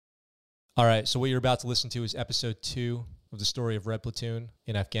All right, so what you're about to listen to is episode 2 of the Story of Red Platoon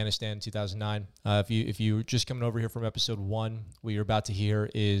in Afghanistan, 2009. If you're just coming over here from episode 1, what you're about to hear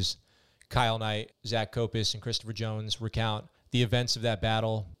is Kyle Knight, Zach Kopis, and Christopher Jones recount the events of that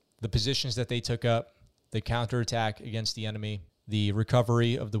battle, the positions that they took up, the counterattack against the enemy, the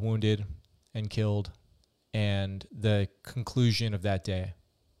recovery of the wounded and killed, and the conclusion of that day.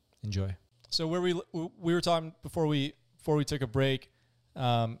 Enjoy. So where we were talking before we took a break,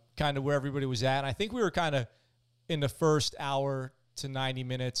 kind of where everybody was at. And I think we were kind of in the first hour to 90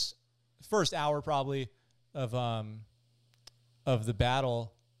 minutes, first hour probably of the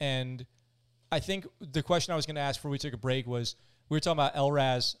battle. And I think the question I was going to ask before we took a break was, we were talking about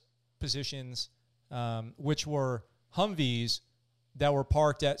LRAS positions, which were Humvees that were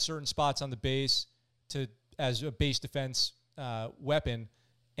parked at certain spots on the base as a base defense weapon.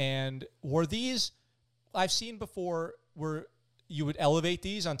 And were these, I've seen before where you would elevate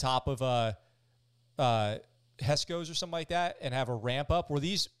these on top of HESCOs or something like that and have a ramp up. Were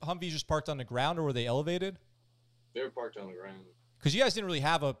these Humvees just parked on the ground, or were they elevated? They were parked on the ground. Because you guys didn't really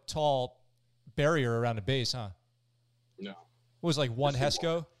have a tall barrier around the base, huh? No. It was like one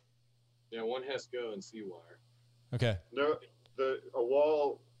HESCO? Yeah, one HESCO and C-wire. Okay. No, a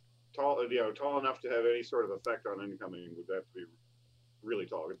wall tall enough to have any sort of effect on incoming would have to be really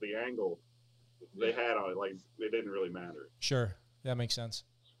tall. Because the angle they had on it, like, it didn't really matter. Sure. That makes sense.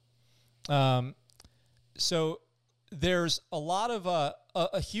 So there's a lot of a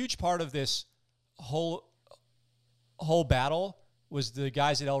huge part of this whole battle was the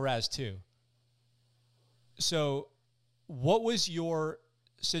guys at LRAS 2. So what was your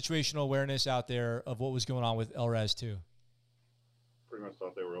situational awareness out there of what was going on with LRAS 2? Pretty much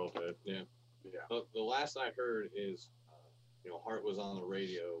thought they were all dead. Yeah. The last I heard is, Hart was on the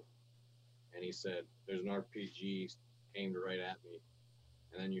radio, and he said, "There's an RPG aimed right at me,"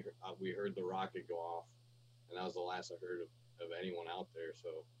 and then we heard the rocket go off, and that was the last I heard of anyone out there.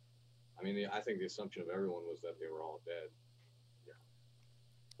 So, I mean, I think the assumption of everyone was that they were all dead. Yeah.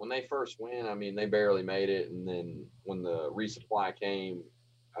 When they first went, I mean, they barely made it, and then when the resupply came,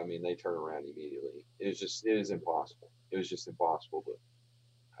 I mean, they turned around immediately. It was impossible. It was just impossible to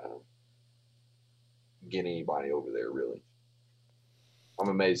get anybody over there, really. I'm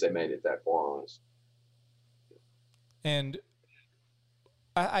amazed they made it that far, honest. And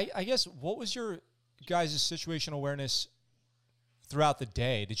I guess, what was your guys' situational awareness throughout the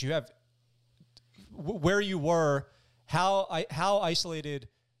day? Did you have where you were? How isolated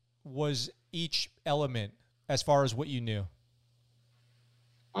was each element as far as what you knew?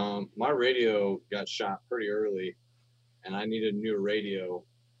 My radio got shot pretty early, and I needed a new radio,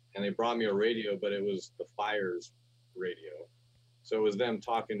 and they brought me a radio, but it was the fire's radio. So it was them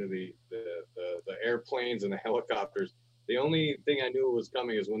talking to the airplanes and the helicopters. The only thing I knew was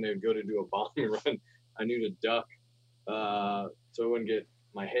coming is when they would go to do a bombing run. I knew to duck so I wouldn't get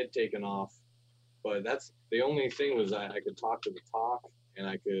my head taken off. But that's the only thing, was I could talk to the talk, and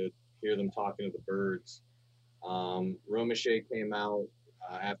I could hear them talking to the birds. Romeshay came out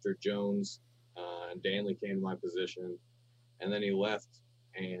after Jones, and Danley came to my position, and then he left,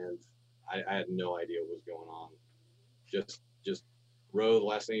 and I had no idea what was going on. Just rode. The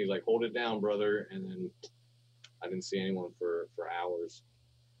last thing, he's like, "Hold it down, brother," and then I didn't see anyone for hours.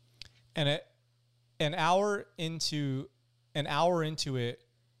 And an hour into it,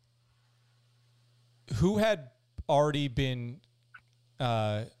 who had already been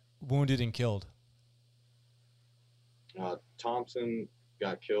wounded and killed? Thompson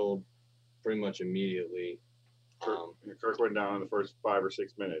got killed pretty much immediately. Kirk went down in the first 5 or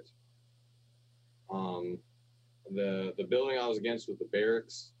 6 minutes. The building I was against was the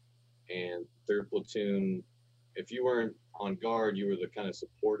barracks, and 3rd platoon, if you weren't on guard, you were the kind of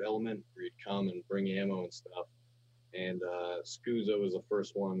support element where you'd come and bring ammo and stuff. And Scusa was the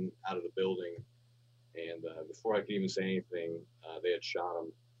first one out of the building, and before I could even say anything, they had shot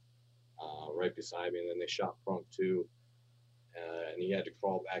him right beside me, and then they shot Prunk too, and he had to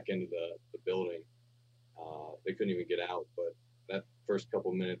crawl back into the building. They couldn't even get out, but that first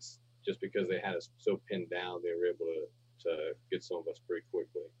couple minutes, just because they had us so pinned down, they were able to get some of us pretty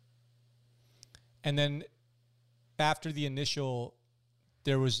quickly. And then after the initial,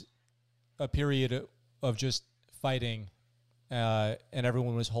 there was a period of just fighting, and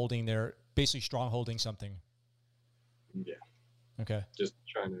everyone was basically strong-holding something. Yeah. Okay. Just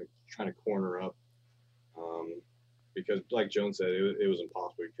trying to corner up, because like Jones said, it was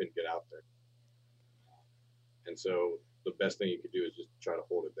impossible. You couldn't get out there. And so the best thing you could do is just try to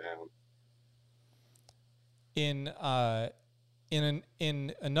hold it down. In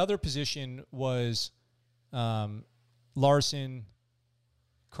another position was Larson,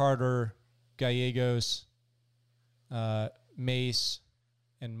 Carter, Gallegos, Mace,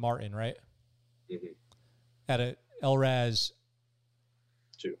 and Martin, right? Mm-hmm. At a LRAS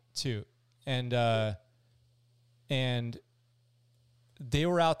 2. And they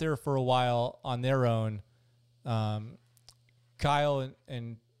were out there for a while on their own. Kyle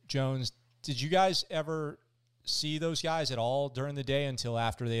and Jones, did you guys ever see those guys at all during the day until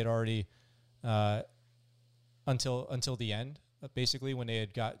after they had already, until the end, basically when they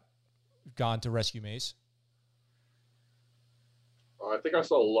had gone to rescue Mace? I think I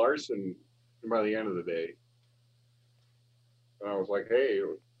saw Larson by the end of the day. And I was like, hey,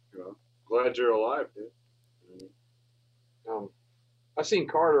 glad you're alive, dude. I seen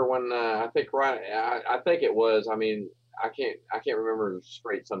Carter when I think it was. I mean, I can't remember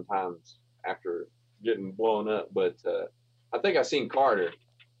straight sometimes after getting blown up, but I think I seen Carter,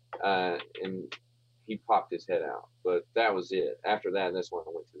 and he popped his head out. But that was it. After that, that's when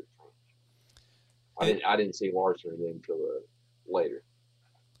I went to the trench. I didn't see Larson again until later.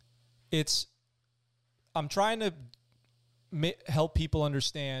 I'm trying to help people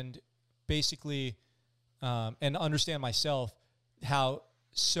understand, basically, and understand myself, how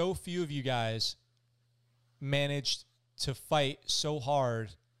so few of you guys managed to fight so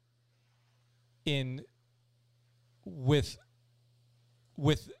hard with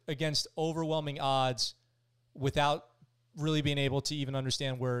against overwhelming odds without really being able to even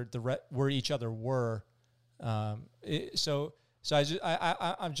understand where each other were. So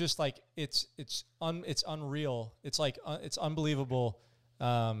I'm just like, it's unreal. It's like, it's unbelievable,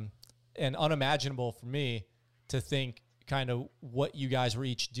 and unimaginable for me to think kind of what you guys were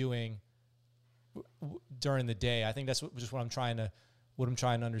each doing during the day. I think that's what I'm trying to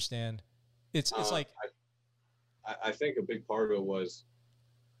understand. It's like, I think a big part of it was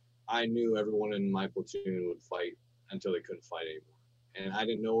I knew everyone in my platoon would fight until they couldn't fight anymore. And I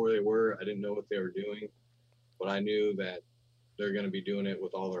didn't know where they were. I didn't know what they were doing, but I knew that they're going to be doing it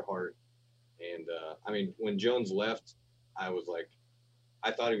with all their heart. And I mean, when Jones left, I was like,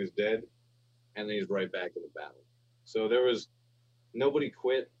 I thought he was dead, and then he's right back in the battle. So there was nobody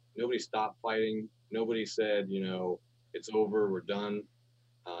quit, nobody stopped fighting, nobody said, it's over, we're done.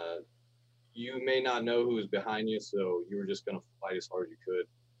 You may not know who was behind you, so you were just going to fight as hard as you could.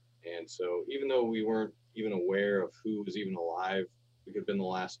 And so even though we weren't even aware of who was even alive, we could have been the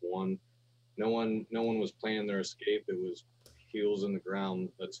last one. No one was planning their escape. It was heels in the ground.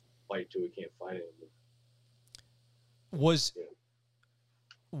 Let's fight till we can't fight anymore.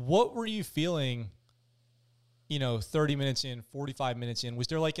 What were you feeling, 30 minutes in, 45 minutes in? Was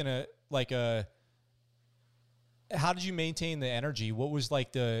there how did you maintain the energy? What was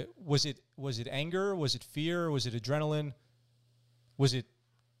was it anger? Was it fear? Was it adrenaline? Was it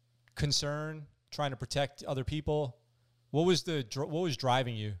concern, trying to protect other people? What was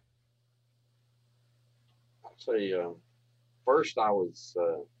driving you? I'll say, first I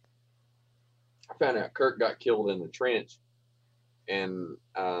found out Kirk got killed in the trench, and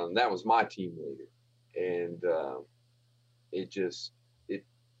that was my team leader, and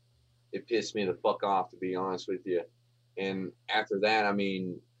it pissed me the fuck off, to be honest with you. And after that, I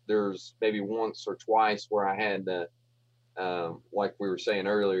mean, there's maybe once or twice where I had like we were saying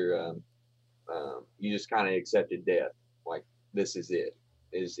earlier, you just kind of accepted death. Like, this is it.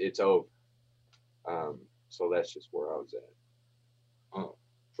 It's over. So that's just where I was at.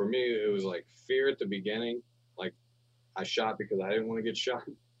 For me, it was like fear at the beginning. Like, I shot because I didn't want to get shot.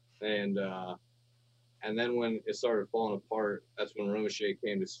 And then when it started falling apart, that's when Romachet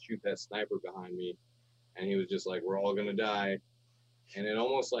came to shoot that sniper behind me. And he was just like, we're all going to die. And it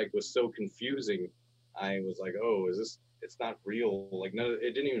almost like was so confusing. I was like, oh, it's not real. Like, no,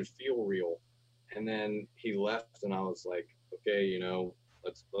 it didn't even feel real. And then he left, and I was like, okay,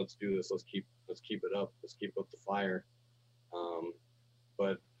 let's do this. Let's keep it up. Let's keep up the fire.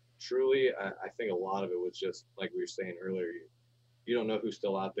 But truly, I think a lot of it was just like we were saying earlier. You don't know who's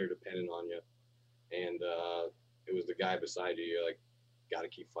still out there depending on you. And it was the guy beside you. You're like, got to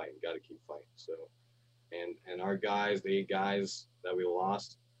keep fighting. So, and our guys, the 8 guys that we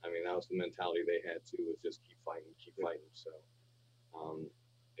lost, I mean, that was the mentality they had too, was just keep fighting. So,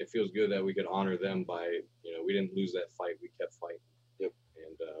 it feels good that we could honor them by, we didn't lose that fight. We kept fighting. Yep.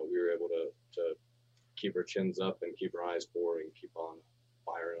 And we were able to keep our chins up and keep our eyes forward and keep on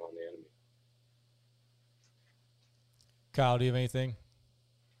firing on the enemy. Kyle, do you have anything?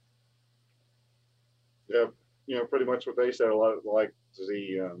 Yeah, pretty much what they said. A lot of, like,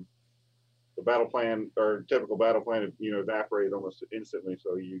 the battle plan, or typical battle plan, evaporated almost instantly.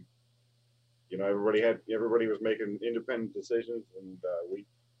 So everybody was making independent decisions, and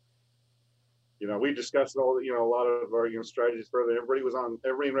we discussed a lot of our, strategies further. Everybody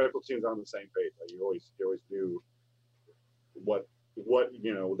in Red Platoon's on the same page. Like you always knew what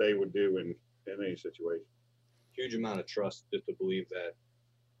they would do in any situation. Huge amount of trust just to believe that,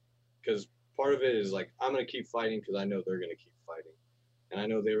 because part of it is like, I'm going to keep fighting because I know they're going to keep fighting. And I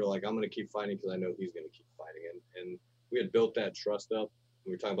know they were like, I'm going to keep fighting because I know he's going to keep fighting. And we had built that trust up.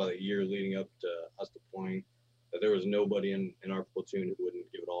 We were talking about the year leading up to us deploying, that there was nobody in our platoon who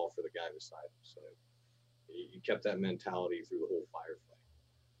wouldn't give it all for the guy beside him. So you kept that mentality through the whole firefight.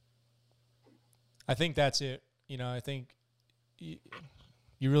 I think that's it. I think you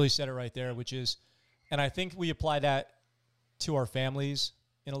really said it right there, which is, and I think we apply that to our families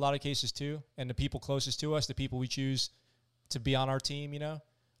in a lot of cases too, and the people closest to us, the people we choose to be on our team,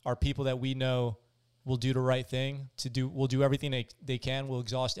 are people that we know will do the right thing, will do everything they can, will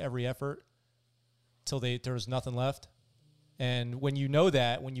exhaust every effort till there's nothing left. And when you know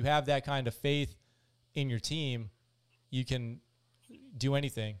that, when you have that kind of faith in your team, you can do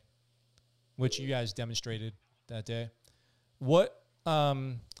anything, which you guys demonstrated that day.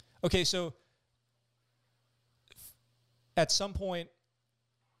 Okay, so at some point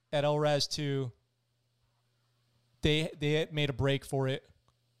at LRAS 2, they had made a break for it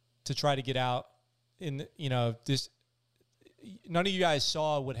to try to get out. None of you guys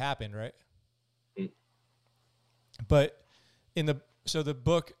saw what happened, right? Mm. But the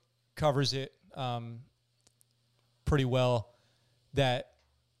book covers it pretty well, that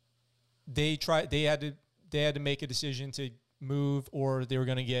they had to make a decision to move, or they were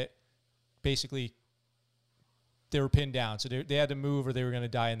going to get, basically they were pinned down. So they had to move, or they were going to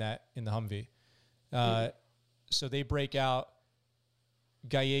die in the Humvee. So they break out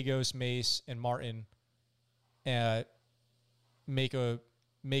Gallegos, Mace, and Martin, make a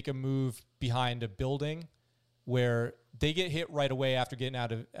move behind a building where they get hit right away after getting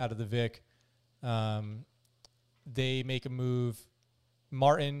out of the Vic. They make a move.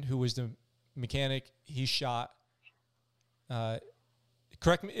 Martin, who was the mechanic, he's shot.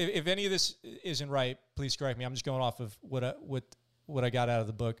 Correct me if any of this isn't right. Please correct me. I'm just going off of what I got out of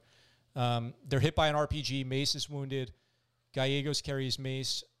the book. They're hit by an RPG. Mace is wounded. Gallegos carries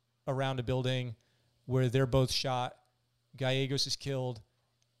Mace around a building where they're both shot. Gallegos is killed,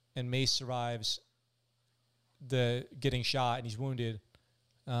 and Mace survives the getting shot, and he's wounded.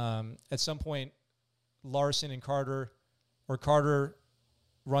 At some point, Larson and Carter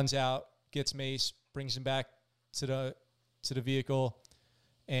runs out, gets Mace, brings him back to the vehicle,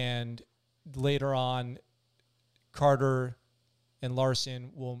 and later on, Carter and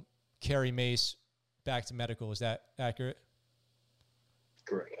Larson will carry Mace back to medical. Is that accurate?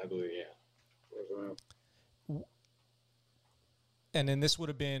 Correct, I believe, yeah. And then this would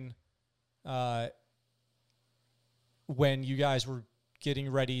have been when you guys were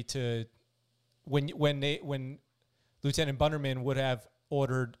getting ready to, when Lieutenant Bunderman would have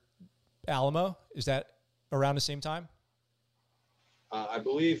ordered Alamo. Is that around the same time? I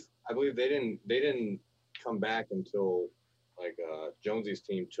believe they didn't come back until Jonesy's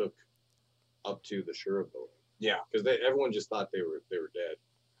team took up to the Shura building. Yeah, because everyone just thought they were dead.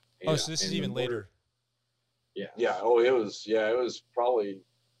 And, so this is even later. Yeah. Yeah. Oh, it was probably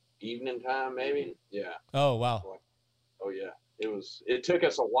evening time, maybe. Yeah. Oh, wow. Oh, yeah. It took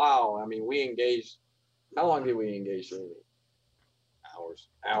us a while. I mean, we engaged. How long did we engage? Hours.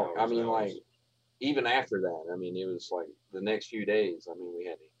 I mean, like, even after that, I mean, it was like the next few days. I mean, we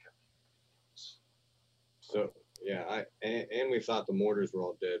had income. So, yeah, and we thought the mortars were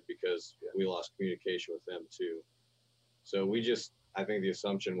all dead because we lost communication with them too. So I think the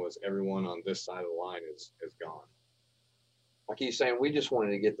assumption was everyone on this side of the line is gone. Like he's saying, we just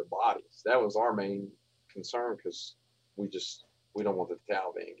wanted to get the bodies. That was our main concern, because we don't want the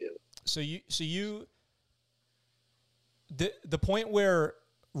Taliban to get it. So the point where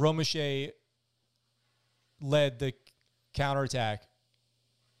Romesha led the counterattack,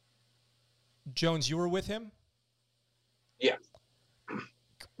 Jones, you were with him? Yeah.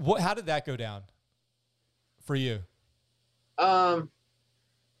 How did that go down for you?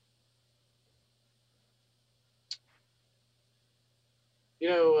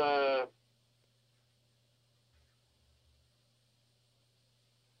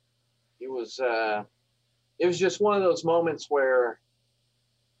 It was just one of those moments where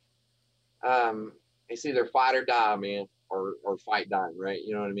it's either fight or die, man, or fight dying, right?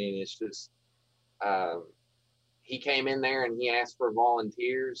 You know what I mean? It's just he came in there and he asked for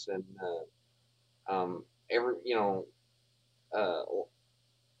volunteers, and I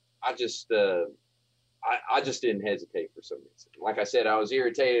just didn't hesitate for some reason. Like I said, I was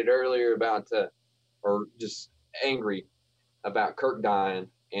irritated earlier about or just angry about Kirk dying,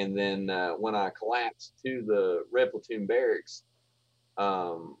 And then when I collapsed to the Red Platoon barracks,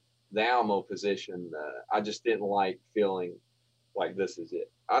 the Alamo position, I just didn't like feeling like this is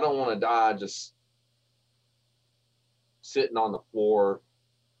it. I don't want to die just sitting on the floor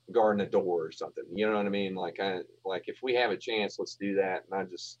guarding a door or something. You know what I mean? Like if we have a chance, let's do that. And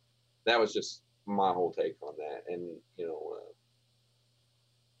that was just my whole take on that. And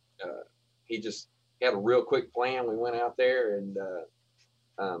he just had a real quick plan. We went out there, and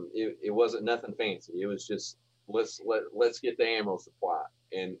it wasn't nothing fancy. It was just let's get the ammo supply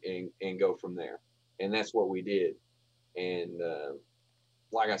and go from there. And that's what we did. And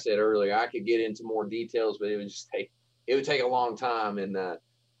like I said earlier, I could get into more details, but it would take a long time. And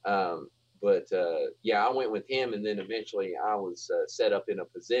yeah, I went with him, and then eventually I was set up in a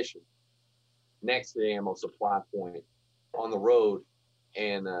position next to the ammo supply point on the road.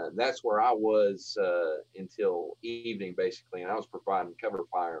 And that's where I was until evening, basically. And I was providing cover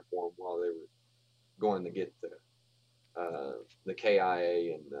fire for them while they were going to get the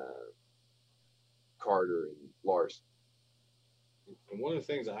KIA and Carter and Larson. And one of the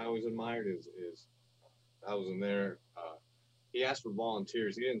things I always admired is I was in there. He asked for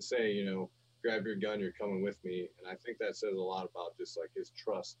volunteers. He didn't say, grab your gun, you're coming with me. And I think that says a lot about just like his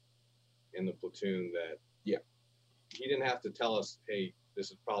trust in the platoon, that he didn't have to tell us, hey, this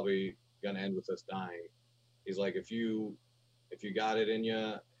is probably going to end with us dying. He's like, if you got it in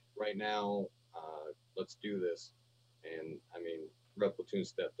you right now, let's do this. And I mean, Red Platoon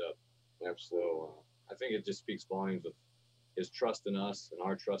stepped up. Absolutely. So I think it just speaks volumes of his trust in us and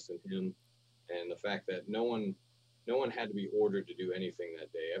our trust in him, and the fact that no one had to be ordered to do anything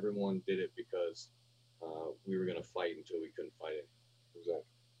that day. Everyone did it because we were going to fight until we couldn't fight it. Exactly.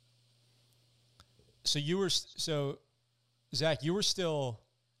 So Zach, you were still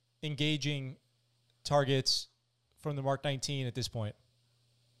engaging targets from the Mark 19 at this point.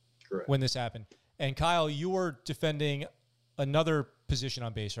 Correct. When this happened. And Kyle, you were defending another position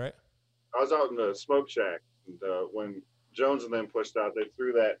on base, right? I was out in the smoke shack, and when Jones and them pushed out, they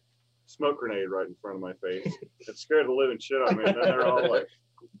threw that smoke grenade right in front of my face. It scared the living shit out of me. And then they're all like,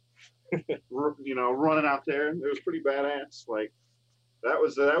 running out there. It was pretty badass. Like that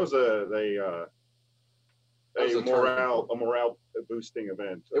was a morale boosting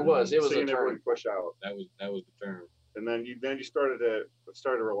event. It was seeing a everyone turn. push out. That was the term. And then you started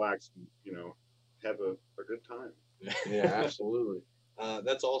to relax and have a good time. Yeah, absolutely.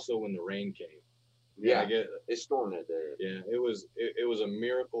 That's also when the rain came. Yeah, it stormed that day. Yeah, it was a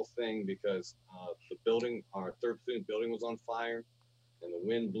miracle thing because the building, our 3rd Platoon building, was on fire, and the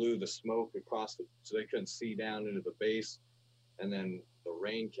wind blew the smoke across so they couldn't see down into the base. And then the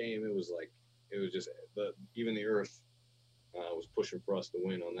rain came. It was just even the earth was pushing for us to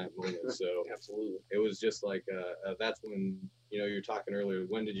win on that moment. So Absolutely, it was just like that's when you're talking earlier.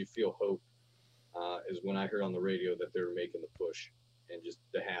 When did you feel hope? Is when I heard on the radio that they were making the push, and just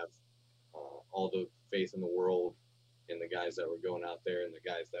to have all the faith in the world in the guys that were going out there and the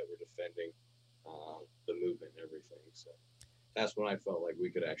guys that were defending the movement and everything. So that's when I felt like we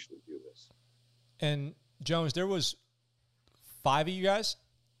could actually do this. And Jones, there was 5 of you guys,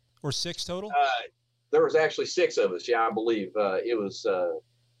 or 6 total? There was actually 6 of us. Yeah, I believe it was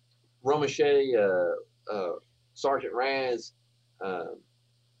Romachet, Sergeant Raz,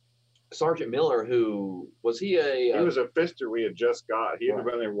 Sergeant Miller, who was he was a fister we had just got. He had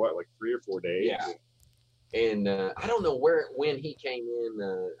been there like 3 or 4 days. Yeah. And I don't know when he came in.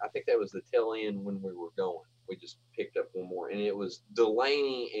 I think that was the tail end when we were going. We just picked up one more, and it was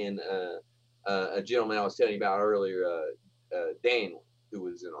Delaney and a gentleman I was telling you about earlier, Daniel, who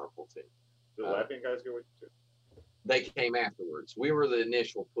was in our platoon. The Laughing guys go with you too? They came afterwards. We were the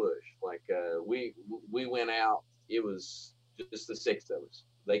initial push. Like we went out. It was just the 6 of us.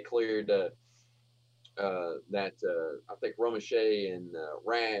 They cleared that. I think Romachet and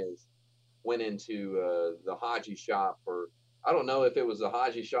Raz went into the Haji shop, or I don't know if it was the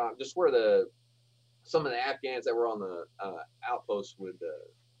Haji shop, just where some of the Afghans that were on the outpost would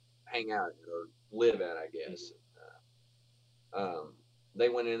hang out or live at, I guess. They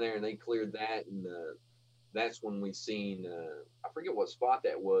went in there and they cleared that, and that's when we seen I forget what spot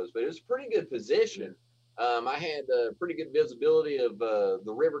that was, but it was a pretty good position. I had pretty good visibility of the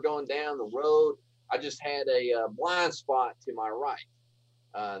river going down the road. I just had a blind spot to my right.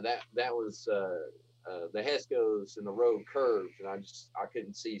 That was the Hescos and the road curved, and I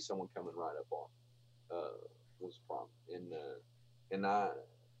couldn't see someone coming right up on. Was a problem, and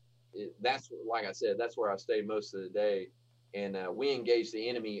that's, like I said, that's where I stayed most of the day, and we engaged the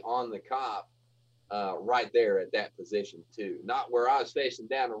enemy on the cop right there at that position too. Not where I was facing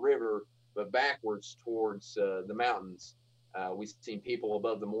down the river, but backwards towards the mountains, We seen people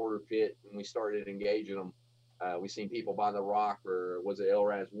above the mortar pit, and we started engaging them. We seen people by the rock, or was it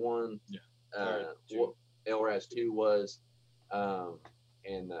LRAS 1? Yeah. What LRAS 2 was.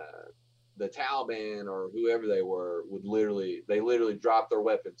 And the Taliban or whoever they were would literally drop their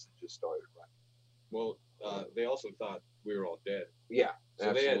weapons and just started running. Well, they also thought we were all dead. Yeah, so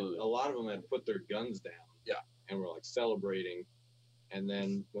absolutely. a lot of them had put their guns down. Yeah, and were like celebrating. And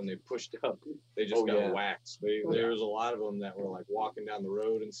then when they pushed up, they just got waxed. There was a lot of them that were like walking down the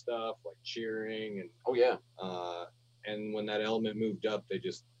road and stuff, like cheering. And and when that element moved up, they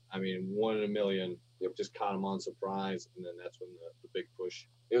just, I mean, 1 in a million, just caught them on surprise. And then that's when the big push.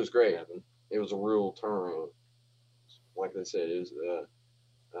 It was great. Happened. It was a real turnaround. Like I said, it was, you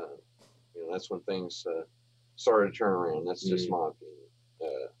know, that's when things started to turn around. That's just my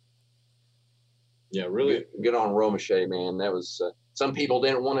opinion. Yeah, really. Good on Romachet, man. That was, some people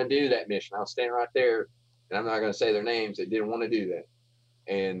didn't want to do that mission. I was standing right there, and I'm not going to say their names. They didn't want to do that.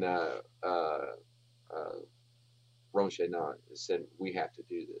 And Romachet said, we have to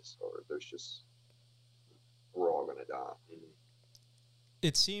do this, or there's just, we're all going to die.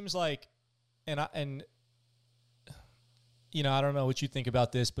 It seems like, and you know, I don't know what you think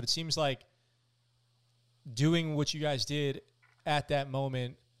about this, but it seems like doing what you guys did at that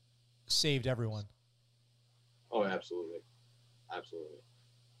moment saved everyone. Oh, absolutely. Absolutely.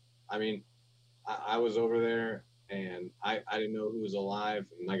 I mean, I was over there, and I didn't know who was alive.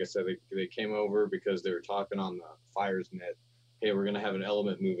 And like I said, they came over because they were talking on the fires net. Hey, we're going to have an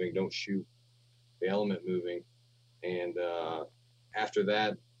element moving. Don't shoot the element moving. And after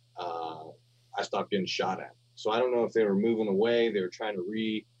that, I stopped getting shot at. So I don't know if they were moving away. They were trying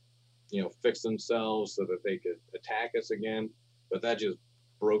to fix themselves so that they could attack us again. But that just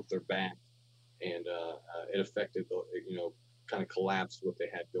broke their back. And it affected kind of collapsed what they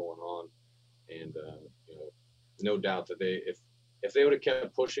had going on. And no doubt that if they would have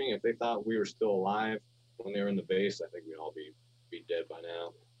kept pushing, if they thought we were still alive when they were in the base, I think we'd all be dead by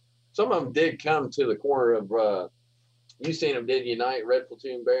now. Some of them did come to the corner of you seen them, did Unite Red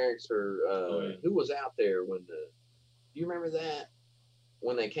Platoon Barracks, or who was out there when do you remember that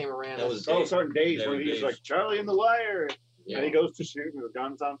when they came around? That was certain days when he's like Charlie in the wire, and he goes to shoot and the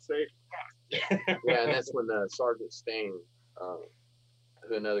gun's on safe. Yeah, and that's when Sergeant Stain,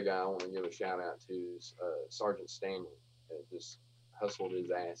 who another guy I want to give a shout out to is Sergeant Stanley, just hustled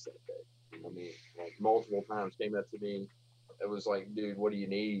his ass that day. I mean, like multiple times came up to me. It was like, dude, what do you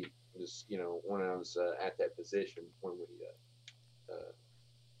need? Just when I was at that position when we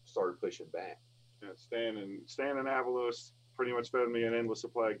started pushing back. Yeah, Stan and Avalos pretty much fed me an endless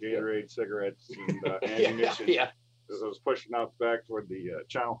supply of Gatorade, cigarettes, and ammunition. Yeah. I was pushing out back toward the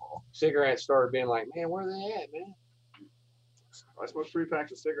chow hall. Cigarettes started being like, man, where are they at, man? I smoked 3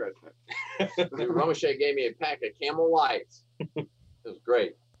 packs of cigarettes. Romachet gave me a pack of Camel Lights. It was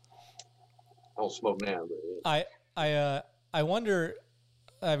great. I don't smoke now, but I wonder.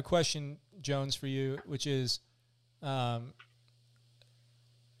 I have a question, Jones, for you, which is, when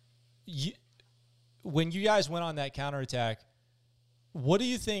you guys went on that counterattack, what do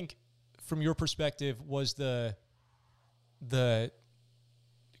you think, from your perspective, was the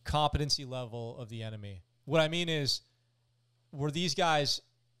competency level of the enemy? What I mean is, were these guys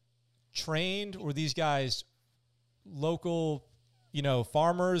trained? Were these guys local,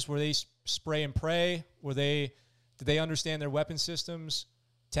 farmers? Were they spray and pray? Did they understand their weapon systems,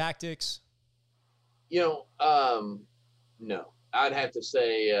 tactics? No. I'd have to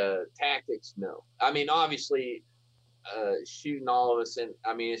say tactics, no. I mean, obviously, shooting all of us, and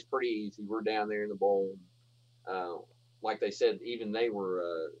I mean, it's pretty easy. We're down there in the bowl. Like they said, even they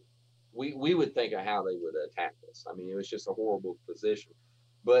were, we would think of how they would attack us. I mean, it was just a horrible position.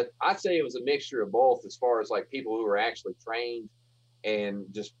 But I'd say it was a mixture of both as far as like people who were actually trained and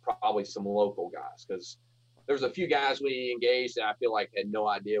just probably some local guys. Because there's a few guys we engaged that I feel like had no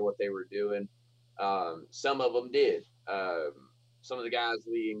idea what they were doing. Some of them did. Some of the guys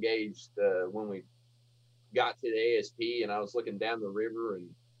we engaged when we got to the ASP, and I was looking down the river and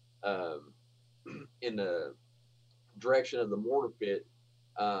in the direction of the mortar pit,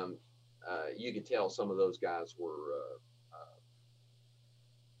 you could tell some of those guys were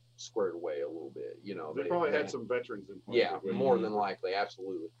squared away a little bit. They probably had some veterans in place. Yeah, more than likely,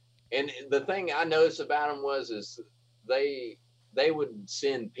 absolutely. And the thing I noticed about them is they would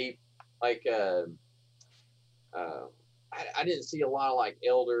send people like I didn't see a lot of like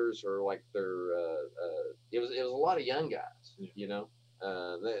elders or like their it was a lot of young guys. That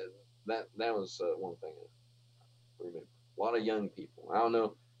was one thing I remember. A lot of young people. I don't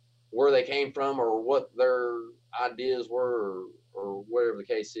know where they came from or what their ideas were or whatever the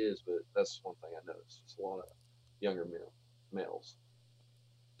case is, but that's one thing I noticed. It's a lot of younger men. males.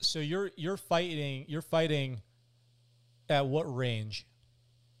 So you're fighting at what range?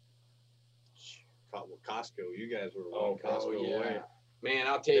 Costco. You guys were one Costco away. Man,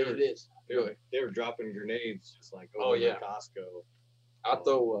 I'll tell you this. They were dropping grenades just like Oh, yeah. Costco. I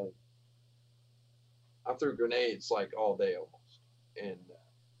threw grenades like all day almost, and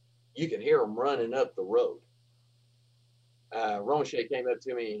you can hear them running up the road. Ronchet came up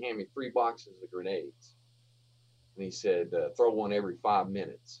to me and handed me 3 boxes of grenades, and he said, "Throw one every 5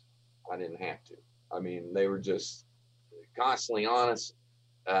 minutes." I didn't have to. I mean, they were just constantly on us.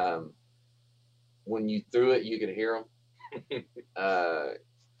 When you threw it, you could hear them.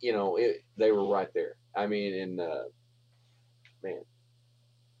 They were right there. I mean, and man,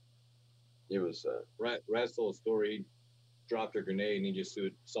 it was. Raz told a story. He dropped a grenade and he just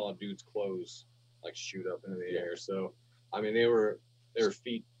saw a dude's clothes like shoot up into the air. So, I mean, they were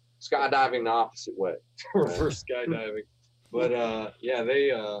feet skydiving the opposite way. Reverse skydiving. But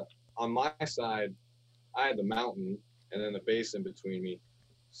they on my side, I had the mountain and then the base in between me.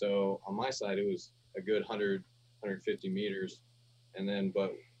 So on my side, it was a good 100, 150 meters. And then,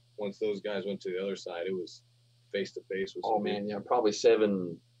 but once those guys went to the other side, it was face to face. Oh man, yeah, probably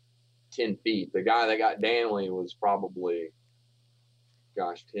 7-10 feet. The guy that got Danley was probably,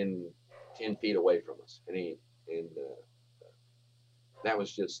 10 feet away from us. And that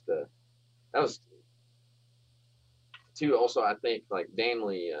was just, that was too. Also, I think like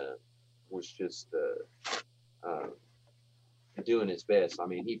Danley was just doing his best. I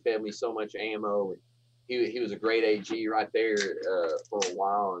mean, he fed me so much ammo. And he was a great AG right there for a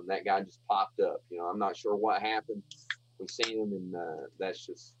while, and that guy just popped up. I'm not sure what happened. We seen him, and that's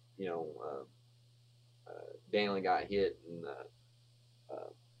just Danley got hit, and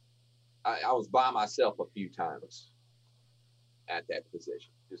I was by myself a few times at that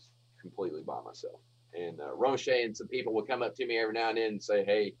position, just completely by myself. And Ronchet and some people would come up to me every now and then and say,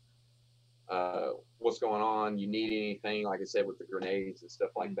 "Hey, what's going on? You need anything?" Like I said, with the grenades and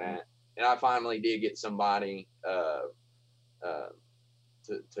stuff like that. And I finally did get somebody to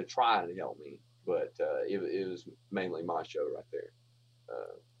try and help me, but it was mainly my show right there.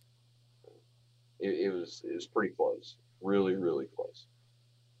 It was pretty close, really, really close.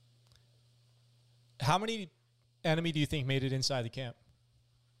 How many enemy do you think made it inside the camp?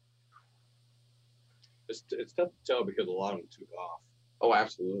 It's tough to tell because a lot of them took off. Oh,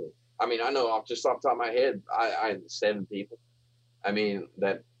 absolutely. I mean, I know off the top of my head, I had 7 people. I mean,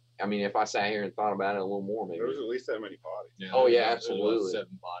 if I sat here and thought about it a little more, maybe there was at least that many bodies. Yeah, oh yeah, absolutely. 7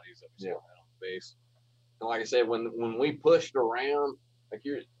 bodies that we still had on the base. And like I said, when we pushed around,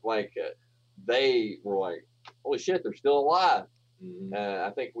 they were like, "Holy shit, they're still alive!" Mm-hmm. I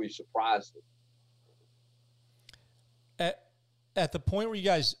think we surprised them. At the point where you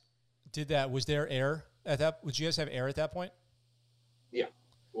guys did that, was there air at that? Would you guys have air at that point? Yeah.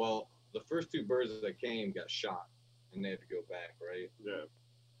 Well, the first 2 birds that came got shot, and they had to go back, right? Yeah.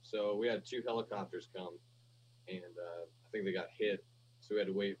 So we had 2 helicopters come, and I think they got hit, so we had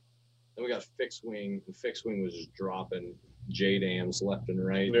to wait. Then we got fixed wing, and fixed wing was just dropping JDAMs left and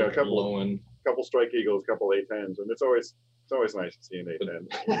right. Yeah, a couple Strike Eagles, couple A10s, and it's always nice to see an A10.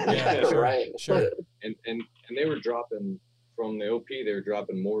 Yeah, sure, right. Sure. And they were dropping from the OP. They were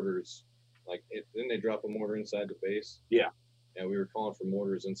dropping mortars. Then they drop a mortar inside the base. Yeah. And we were calling for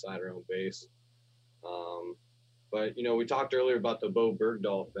mortars inside our own base. But we talked earlier about the Bo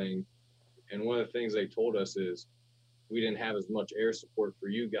Bergdahl thing, and one of the things they told us is we didn't have as much air support for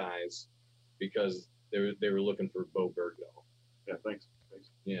you guys because they were looking for Bo Bergdahl. Yeah, thanks.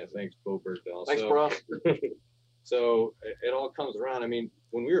 Yeah, thanks, Bo Bergdahl. Thanks, bro. So it all comes around. I mean,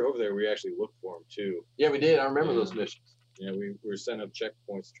 when we were over there, we actually looked for him too. Yeah, we did. I remember those missions. Yeah, we were setting up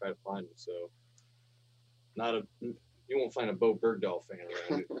checkpoints to try to find him. So you won't find a Bo Bergdahl fan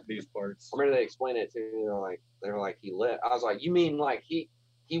around these parts. I remember they explained it to me. They were like, he left. I was like, you mean like he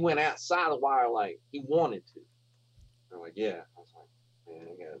went outside the wire like he wanted to? They're like, yeah. I was like, man,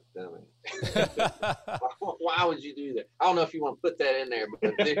 I got a dummy. Why would you do that? I don't know if you want to put that in there, but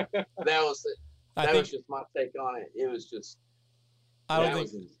that was just my take on it. It was just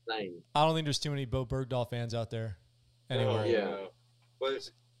was insane. I don't think there's too many Bo Bergdahl fans out there anywhere. Yeah. No. But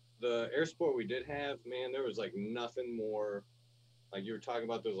the air support we did have, man, there was like nothing more. Like you were talking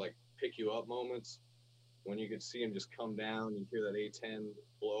about those like pick you up moments when you could see him just come down, you hear that A-10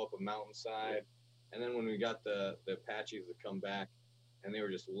 blow up a mountainside, and then when we got the Apaches to come back, and they were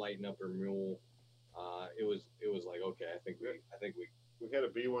just lighting up their mule, it was like, okay, I think we had a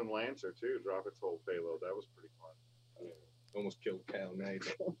B-1 Lancer too drop its whole payload. That was pretty fun. Almost killed Kyle Knight.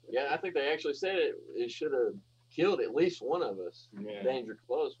 Yeah, I think they actually said it should have killed at least one of us. Yeah. Danger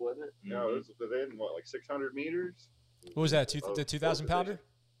close, wasn't it? No, it was within like 600 meters. What was that? The 2,000 pounder?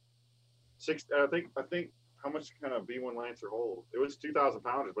 I think how much kind of B1 Lancer hold? It was 2,000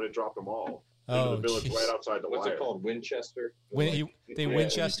 pounders, but it dropped them all into Oh, the village jeez. right outside the What's wire. it called? Winchester. They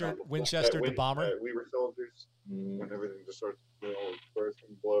Winchestered the bomber. We were cylinders when everything just starts, burst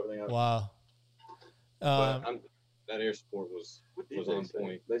and blow everything up. Wow. But that air support was on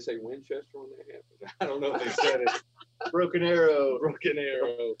point. They say Winchester when that happened. I don't know if they said it. Broken arrow. Broken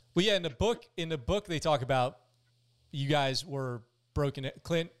arrow. Well, yeah, in the book they talk about you guys were broken.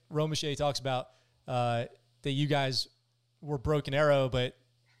 Clint Romachet talks about that you guys were broken arrow, but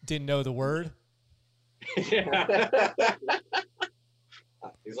didn't know the word. Yeah.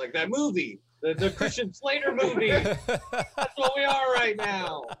 He's like, that movie, the Christian Slater movie. That's what we are right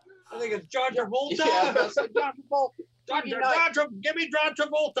now. I think it's John Travolta. Yeah, that's like John Travolta. Give me John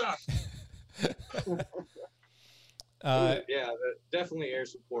Travolta. Yeah, definitely air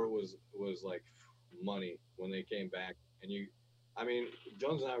support was like money when they came back. And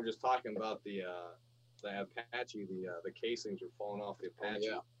Jones and I were just talking about the Apache. The casings were falling off the Apache.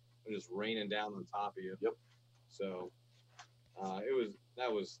 Oh, yeah. And just raining down on top of you. Yep. So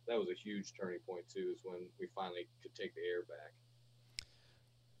that was a huge turning point too, is when we finally could take the air back.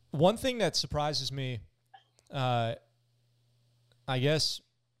 One thing that surprises me, I guess,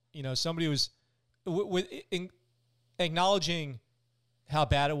 somebody was acknowledging how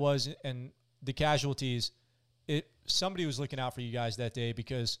bad it was and the casualties. Somebody was looking out for you guys that day,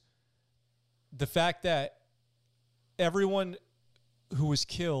 because the fact that everyone who was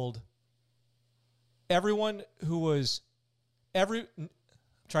killed, I'm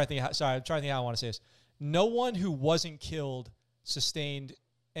trying to think how I want to say this. No one who wasn't killed sustained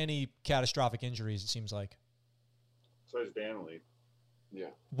any catastrophic injuries, it seems like. So is Danley.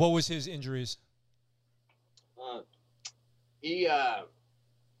 Yeah. What was his injuries? He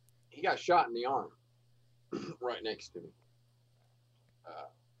got shot in the arm right next to me.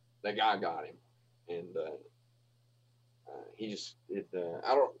 That guy got him, and he just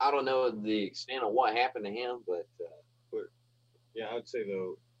I don't know the extent of what happened to him, but yeah, I would say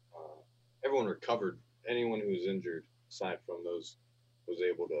though, everyone recovered. Anyone who was injured, aside from those, was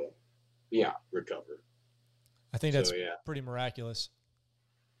able to recover. I think that's pretty miraculous.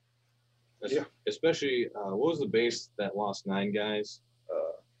 Especially, what was the base that lost 9 guys?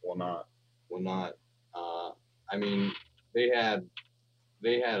 Well, not.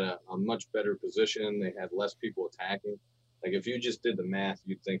 They had a much better position. They had less people attacking. Like, if you just did the math,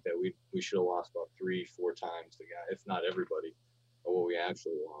 you'd think that we should have lost about 3-4 times the guy, if not everybody, of what we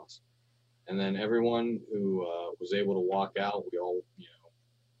actually lost. And then everyone who was able to walk out, we all,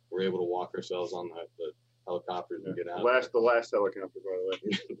 were able to walk ourselves on the helicopters and get out. The last helicopter, by the way.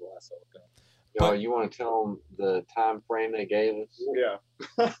 The last helicopter. You want to tell them the time frame they gave us? Yeah.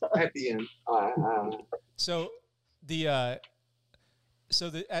 At the end. So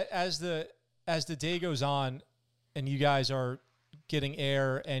as the day goes on, and you guys are getting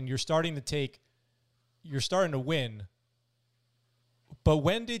air, and you're starting to win. But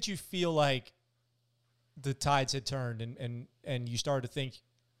when did you feel like the tides had turned and you started to think,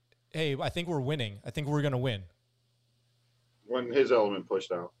 hey, I think we're winning. I think we're going to win? When his element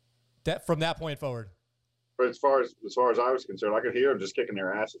pushed out. That from that point forward. But as far as I was concerned, I could hear them just kicking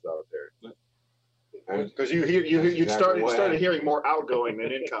their asses out there. Because you started hearing more outgoing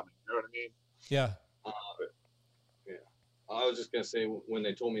than incoming. You know what I mean? Yeah. I was just gonna say, when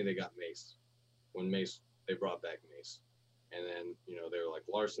they told me they got Mace, they brought back Mace, and then they were like,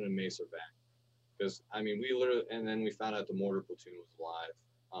 Larson and Mace are back, because we literally, and then we found out the mortar platoon was alive,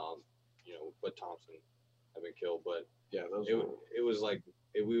 but Thompson had been killed, but yeah, it was like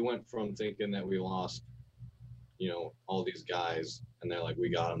we went from thinking that we lost, all these guys, and they're like, we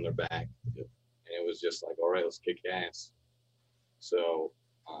got them, they're back, and it was just like, all right, let's kick ass. So.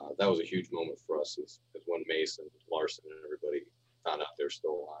 That was a huge moment for us, is when Mace and Larson and everybody found out they're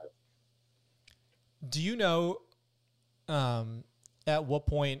still alive. Do you know at what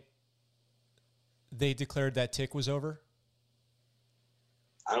point they declared that tick was over?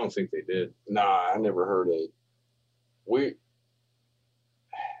 I don't think they did. Nah, I never heard it.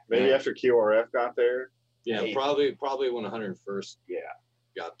 Maybe after QRF got there. Yeah, probably when 101st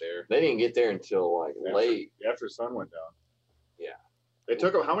got there. They didn't get there until late. After the sun went down. Yeah. It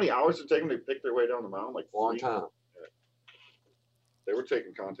took them, how many hours did it take them to pick their way down the mountain? Like a long time. Yeah. They were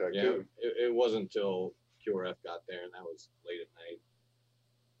taking contact too. It wasn't until QRF got there, and that was late at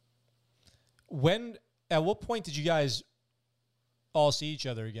night. At what point did you guys all see each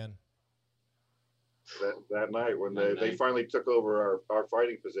other again? That night when they finally took over our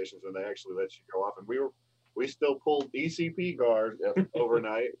fighting positions, and they actually let you go off, and we still pulled ECP guard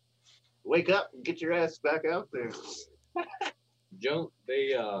overnight. Wake up and get your ass back out there.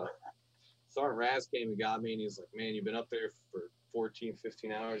 Sergeant Raz came and got me, and he's like, man, you've been up there for 14,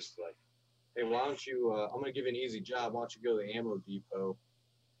 15 hours. Like, hey, why don't you, I'm going to give you an easy job. Why don't you go to the ammo depot?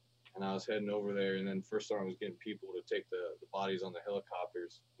 And I was heading over there, and then first sergeant was getting people to take the bodies on the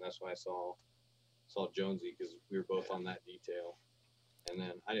helicopters. And that's when I saw Jonesy, because we were both on that detail. And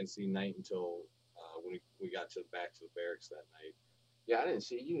then I didn't see Knight until when we got back to the barracks that night. Yeah, I didn't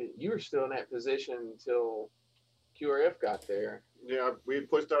see you. You were still in that position until QRF got there. Yeah, we had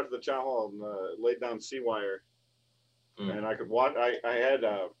pushed out to the chow hall and laid down C-wire. And I could watch. I had,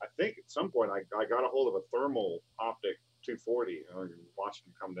 I think at some point, I got a hold of a thermal optic 240 and watched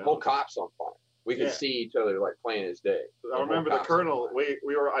him come down. Whole cop's on fire. We could see each other like plain as day. I remember the colonel. We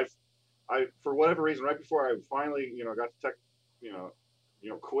were. I for whatever reason, right before I finally, got to tech,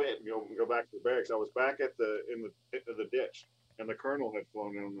 quit and go back to the barracks. I was back at in the ditch, and the colonel had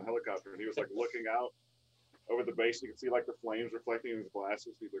flown in on the helicopter, and he was like looking out over the base. You could see like the flames reflecting in his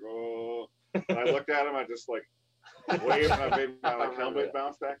glasses. He's like, oh. And I looked at him. I just like waved, and I made my like helmet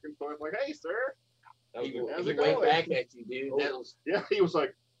bounce back and forth, like, "Hey, sir." He waved back at you, dude. That was, yeah, he was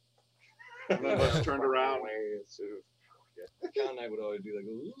like, and then us turned around. Kyle and I would always do like,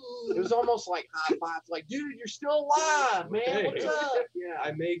 ooh. It was almost like high fives, like, dude, you're still alive, man. Hey, what's up? Yeah,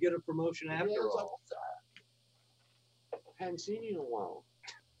 I may get a promotion after all. I hadn't seen you in a while.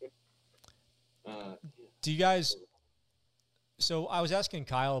 Do you guys? So I was asking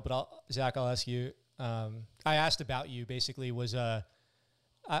Kyle, but Zach, I'll ask you. I asked about you. Basically, was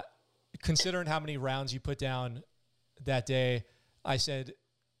considering how many rounds you put down that day, I said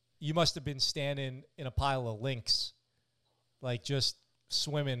you must have been standing in a pile of lynx, like just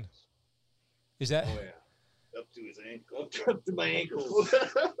swimming. Is that? Oh yeah, up to his ankle, up to my ankles.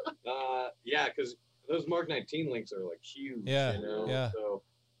 Yeah, because those Mark 19 lynx are like huge. Yeah, yeah. So,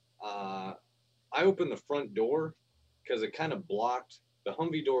 I opened the front door because it kind of blocked. The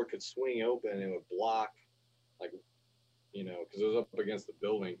Humvee door could swing open and it would block, like, because it was up against the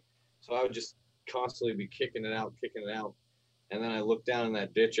building. So I would just constantly be kicking it out. And then I looked down in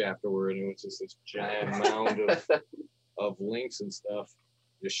that ditch afterward, and it was just this giant mound of lynx and stuff.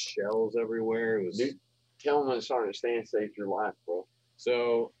 Just shells everywhere. It was. Dude, tell them when it's starting to stand, saved your life, bro.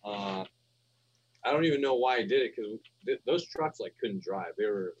 So I don't even know why I did it, because those trucks like couldn't drive. They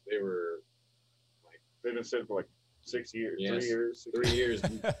were like, they've been sitting for like 6 years. Yes, 3 years. 3 years.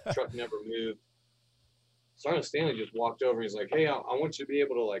 The truck never moved. Sergeant Stanley just walked over. He's like, hey, I want you to be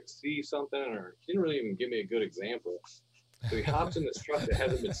able to like see something. Or he didn't really even give me a good example. So he hops in this truck that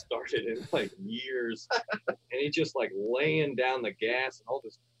hasn't been started in like years, and he's just like laying down the gas, and all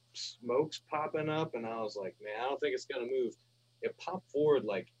this smoke's popping up. And I was like, man, I don't think it's gonna move. It popped forward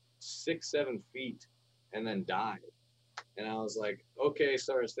like 6-7 feet and then died. And I was like, okay,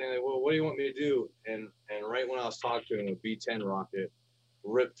 Sergeant Stanley, well, what do you want me to do? And right when I was talking to him, a B-10 rocket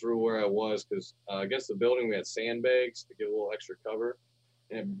ripped through where I was, because against the building we had sandbags to get a little extra cover,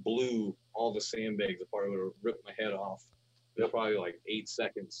 and it blew all the sandbags apart. It would have ripped my head off. It was probably like 8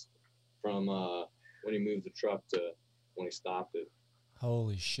 seconds from when he moved the truck to when he stopped it.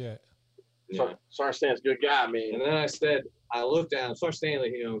 Holy shit. Yeah. Sergeant Stanley's a good guy, man. And then I looked down. Sergeant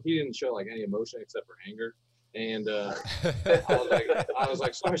Stanley, he didn't show like any emotion except for anger. And I was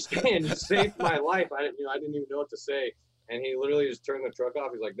like, Sergeant Stan, you saved my life. I didn't even know what to say. And he literally just turned the truck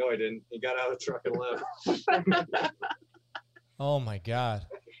off. He's like, no, I didn't. He got out of the truck and left. Oh my God.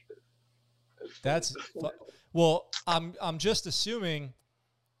 That's well, I'm just assuming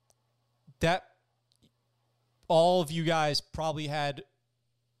that all of you guys probably had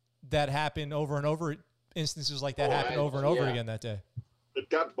that happen over and over, instances like that happen over and over again that day. It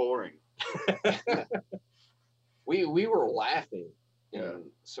got boring. We were laughing in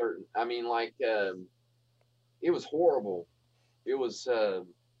certain. I mean, like it was horrible. It was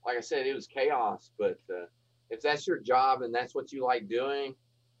like I said, it was chaos. But if that's your job and that's what you like doing,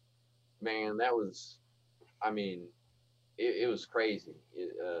 man, that was. I mean, it was crazy.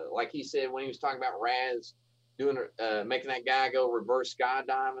 Like he said when he was talking about Raz doing making that guy go reverse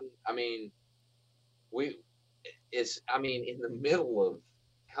skydiving. I mean, in the middle of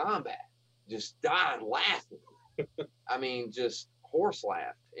combat, just dying laughing. I mean, just horse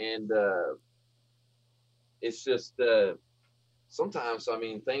laughed. And it's just sometimes, I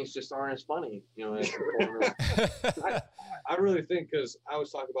mean, things just aren't as funny, I really think, because I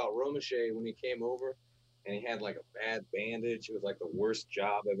was talking about Romache when he came over, and he had like a bad bandage. It was like the worst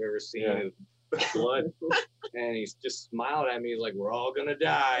job I've ever seen. Yeah. His blood, and he's just smiled at me. He's like, "We're all gonna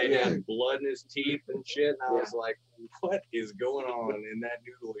die." Yeah. And blood in his teeth and shit. And I was like, "What is going on in that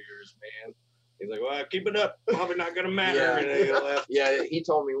noodle of yours, man?" He's like, "Well, keep it up. Probably not gonna matter." Yeah. And he left. Yeah, he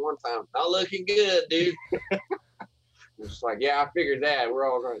told me one time, "Not looking good, dude." It's like, yeah, I figured that. We're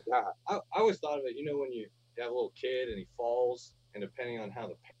all going to die. I always thought of it, when you have a little kid and he falls, and depending on how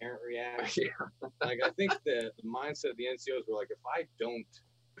the parent reacts, like I think the mindset of the NCOs were like, if I don't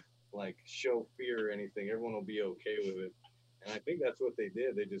like show fear or anything, everyone will be okay with it. And I think that's what they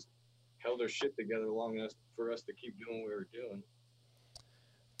did. They just held their shit together long enough for us to keep doing what we were doing.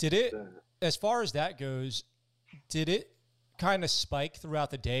 Did it, as far as that goes, did it kind of spike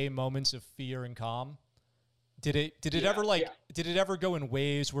throughout the day, moments of fear and calm? Did it ever did it ever go in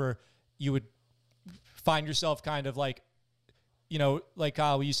waves where you would find yourself kind of like, like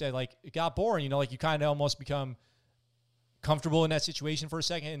Kyle, you said, like it got boring, like you kind of almost become comfortable in that situation for a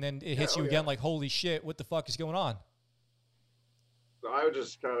second, and then it hits you again, like, holy shit, what the fuck is going on? I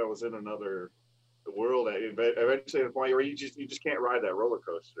just kind of was in another world. Eventually, at the point where you just can't ride that roller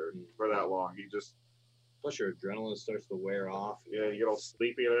coaster for that long. Plus your adrenaline starts to wear off. Yeah, you get all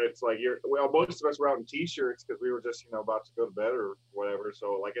sleepy, and it's like most of us were out in t-shirts because we were just about to go to bed or whatever.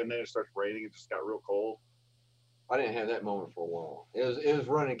 So and then it starts raining. It just got real cold. I didn't have that moment for a while. It was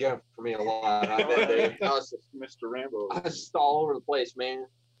running again for me a lot. I was Mr. Rambo. I was just all over the place, man.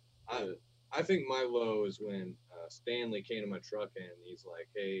 I think my low is when Stanley came to my truck and he's like,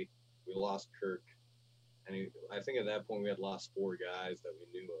 "Hey, we lost Kirk," and I think at that point we had lost 4 guys that we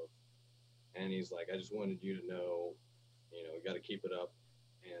knew of, and he's like, "I just wanted you to know, we got to keep it up,"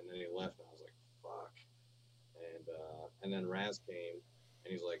 and then he left, and I was like, "Fuck," and then Raz came,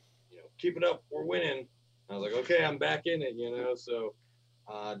 and he's like, "Keep it up, we're winning." I was like, okay, I'm back in it, So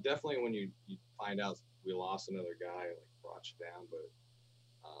definitely when you find out we lost another guy, like brought you down, but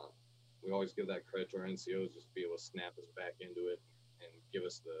we always give that credit to our NCOs just to be able to snap us back into it and give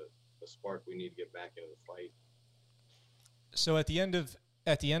us the spark we need to get back into the fight. So at the end of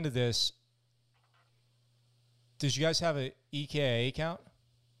this, did you guys have an EKA count?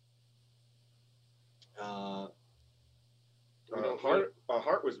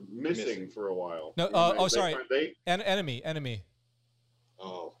 Hart was missing for a while. No, sorry. Enemy.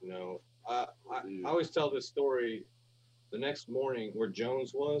 Oh no! I always tell this story. The next morning, where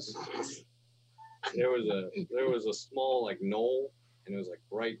Jones was, there was a small like knoll, and it was like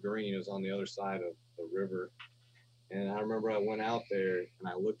bright green. It was on the other side of the river, and I remember I went out there and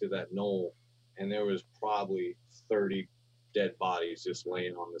I looked at that knoll, and there was probably 30 dead bodies just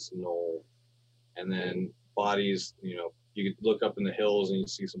laying on this knoll, and then bodies, you could look up in the hills and you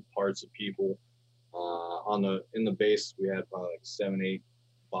see some parts of people. In the base, we had probably like 7, 8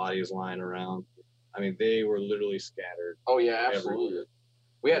 bodies lying around. I mean, they were literally scattered. Oh yeah, absolutely. Everywhere.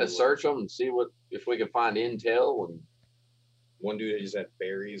 We had to search them and see if we could find intel. And one dude just had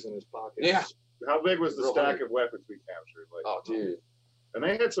berries in his pocket. Yeah. How big was the stack of weapons we captured? Like, oh, dude. And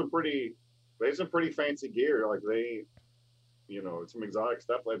they had some pretty fancy gear. Like some exotic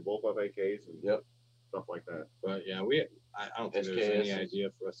stuff like bullpup AKs and stuff like that. But yeah, I don't think there was any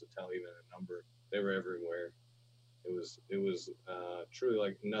idea for us to tell even a number. They were everywhere. It was truly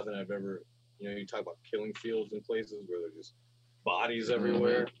like nothing I've ever. You talk about killing fields in places where there's just bodies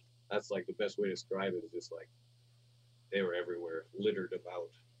everywhere. Mm-hmm. That's like the best way to describe it. Is just like they were everywhere, littered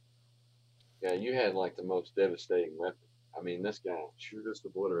about. Yeah, you had like the most devastating weapon. I mean, this guy sure just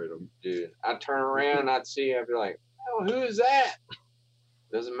obliterated him, dude. I'd turn around, I'd see, I'd be like, "Oh, who is that?"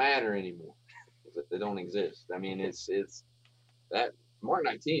 Doesn't matter anymore. They don't exist. I mean, it's that Mark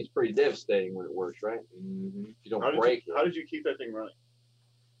 19 is pretty devastating when it works, right? Mm-hmm. If you don't break it. How did you keep that thing running?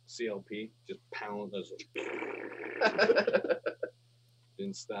 CLP, just pound those.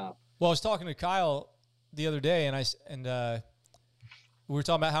 Didn't stop. Well, I was talking to Kyle the other day, and we were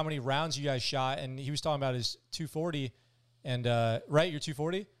talking about how many rounds you guys shot, and he was talking about his 240, and right, your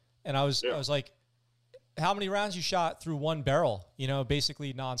 240, and I was like, how many rounds you shot through one barrel?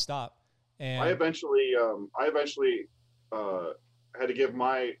 Basically nonstop. And I eventually had to give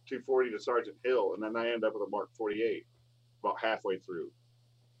my 240 to Sergeant Hill, and then I ended up with a Mark 48 about halfway through.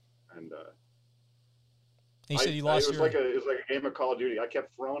 And he said you lost it was like a game of Call of Duty. I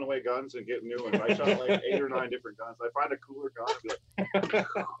kept throwing away guns and getting new ones. I shot like 8 or 9 different guns. I find a cooler gun, I'd be like,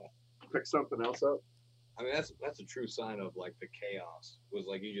 pick something else up. I mean, that's a true sign of like the chaos. It was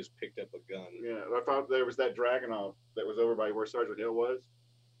like you just picked up a gun. Yeah, I found there was that Dragunov that was over by where Sergeant Hill was,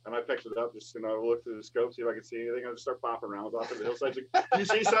 and I picked it up, just look through the scope, see if I could see anything. I just start popping rounds off of the hillside. Like, you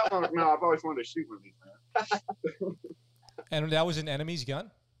see something? I'm like, no, I've always wanted to shoot one of these, man. And that was an enemy's gun?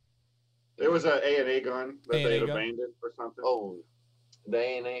 It was an A&A gun that they had abandoned or something. Oh, the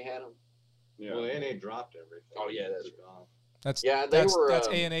A&A had them? Yeah. Well, the A&A dropped everything. Oh, yeah, that's gone. That's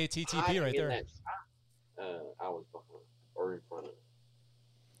A&A TTP right there. I was behind or in front of it.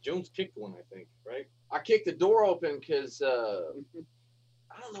 Jones kicked one, I think, right? I kicked the door open because I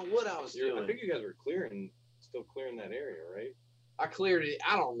don't know what I was doing. I think you guys were clearing still clearing that area, right? I cleared it.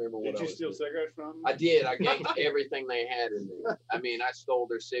 I don't remember what Did you steal cigarettes from them? I did. I ganked everything they had in there. I mean, I stole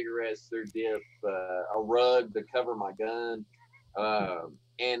their cigarettes, their dip, a rug to cover my gun.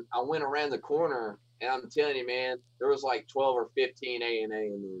 And I went around the corner, and I'm telling you, man, there was like 12 or 15 A&A in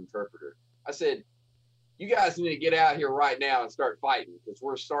the interpreter. I said, you guys need to get out here right now and start fighting because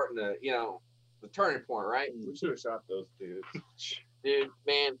we're starting to, the turning point, right? We should have shot those dudes. Dude,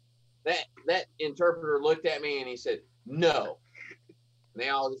 man, that interpreter looked at me and he said, no. And they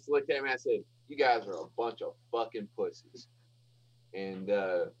all just looked at me and I said, you guys are a bunch of fucking pussies. And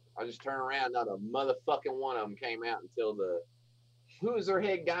I just turned around, not a motherfucking one of them came out until who was their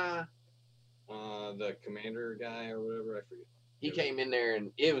head guy? The commander guy or whatever, I forget. He came in there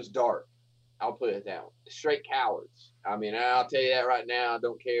and it was dark. I'll put it down. Straight cowards. I mean, I'll tell you that right now. I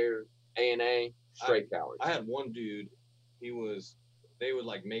don't care. A&A, straight cowards. I had one dude. They would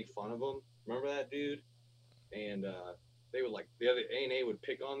like make fun of him. Remember that dude? And they would like the other A&A would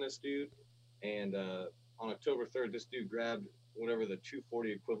pick on this dude. And on October 3rd, this dude grabbed whatever the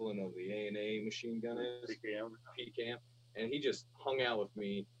 240 equivalent of the A&A machine gun is. PCAM. And he just hung out with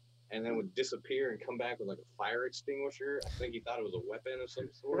me and then would disappear and come back with like a fire extinguisher. I think he thought it was a weapon of some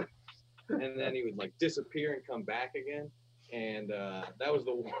sort. And then he would like disappear and come back again. And that was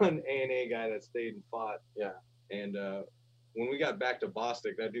the one A&A guy that stayed and fought. Yeah. And when we got back to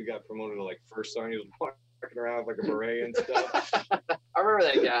Bostic, that dude got promoted to like first sergeant. He was walking around with like a beret and stuff. I remember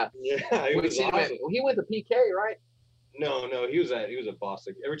that guy. Yeah, he was awesome. He went to PK, right? No, he was at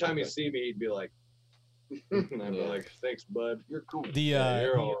Bostic. Every time he'd see me, he'd be like, and I'd be like, "Thanks, bud. You're cool.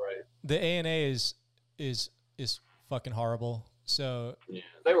 You're all right." The A&A is fucking horrible. So yeah,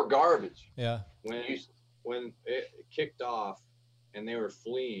 they were garbage. Yeah. When it kicked off and they were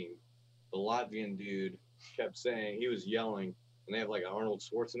fleeing, the Latvian dude kept saying, he was yelling, and they have like an Arnold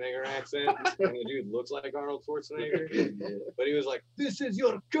Schwarzenegger accent, and the dude looks like Arnold Schwarzenegger, but he was like, "This is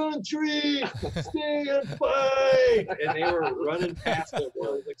your country, stay and fight," and they were running past him,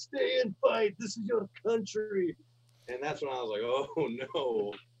 like, "Stay and fight, this is your country," and that's when I was like, "Oh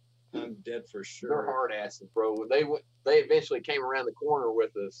no, I'm dead for sure." They're hard asses, bro. They eventually came around the corner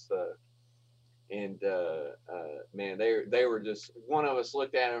with us, and man, they were just, one of us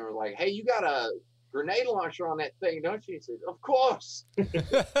looked at him and were like, "Hey, you got a grenade launcher on that thing, don't you?" He said, "Of course." And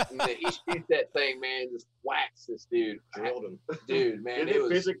then he shoots that thing, man, just whacks this dude. Drilled him. Dude, man.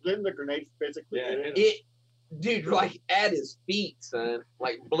 Didn't the grenade physically hit him? Dude, like at his feet, son.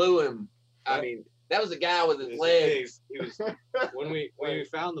 Like blew him. I mean, that was a guy with his legs. He was when we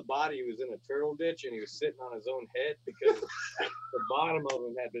found the body, he was in a turtle ditch and he was sitting on his own head because the bottom of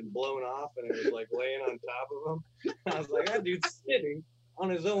him had been blown off and it was like laying on top of him. I was like, that dude's sitting on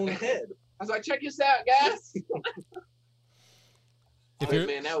his own head. I was like, check this out, guys.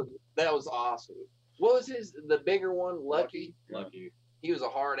 Man, that was awesome. What was the bigger one? Lucky. He was a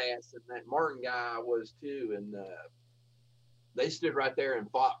hard ass, and that Martin guy was too. And they stood right there and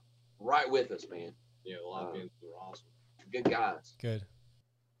fought right with us, man. Yeah, the Latvians were awesome. Good guys. Good.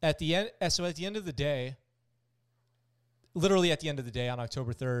 At the end of the day, literally at the end of the day on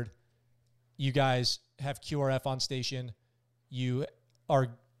October 3rd, you guys have QRF on station. You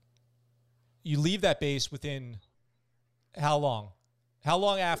leave that base within how long? How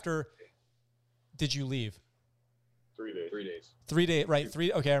long after did you leave? 3 days. 3 days. 3 days, right?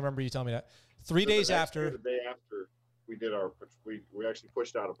 Okay, I remember you telling me that. 3 days after. The day after we did we actually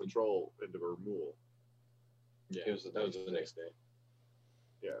pushed out a patrol into Vermeulen. Yeah, that was the next day.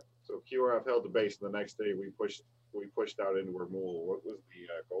 Yeah, so QRF held the base, and the next day we pushed out into Vermeulen. What was the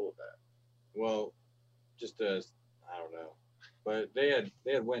goal of that? Well, just I don't know, but they had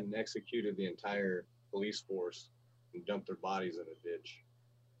went and executed the entire police force and dumped their bodies in a ditch.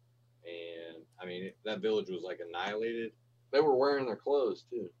 And I mean, that village was like annihilated. They were wearing their clothes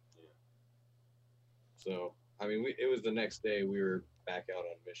too. Yeah. So I mean, it was the next day. We were back out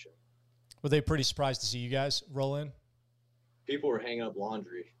on mission. Were they pretty surprised to see you guys roll in? People were hanging up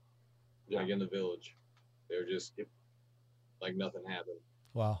laundry, like in the village. They were just like nothing happened.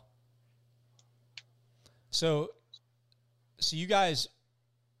 Wow. So you guys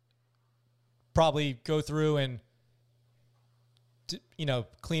probably go through and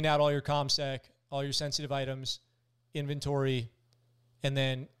clean out all your ComSec, all your sensitive items, inventory, and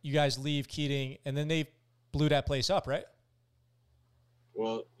then you guys leave Keating, and then they blew that place up, right?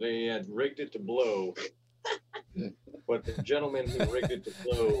 Well, they had rigged it to blow, but the gentleman who rigged it to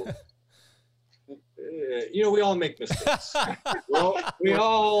blow, we all make mistakes. Well, we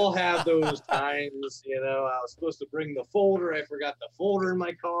all have those times, I was supposed to bring the folder. I forgot the folder in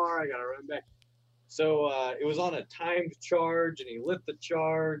my car. I got to run back. So it was on a timed charge, and he lit the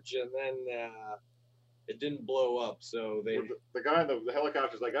charge, and then it didn't blow up. So they the guy in the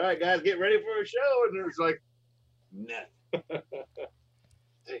helicopter's like, all right, guys, get ready for a show, and there's like, nah.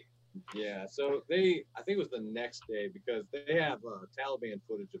 Yeah, so I think it was the next day because they have Taliban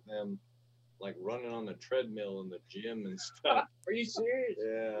footage of them like running on the treadmill in the gym and stuff. Are you serious?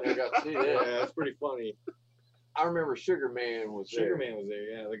 Yeah, I got to see that. yeah, that's pretty funny. I remember Sugar Man was there. Sugar Man was there.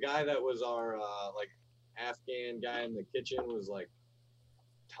 Yeah, the guy that was our like Afghan guy in the kitchen was like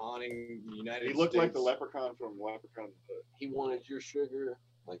taunting the United States. he looked like the leprechaun from Leprechaun. He wanted your sugar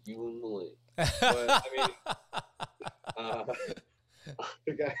like you wouldn't believe. But I mean,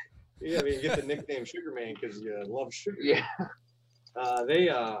 the guy. Yeah, I mean, you get the nickname Sugar Man because you love sugar. Yeah.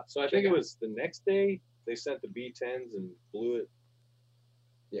 So I think it was the next day they sent the B-10s and blew it.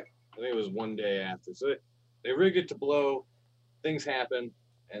 Yeah, I think it was one day after. So they rigged it to blow. Things happen,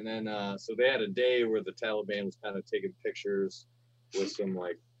 and then so they had a day where the Taliban was kind of taking pictures with some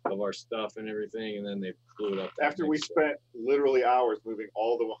like of our stuff and everything, and then they blew it up. After we spent literally hours moving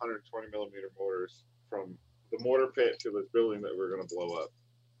all the 120 millimeter mortars from the mortar pit to this building that we were going to blow up.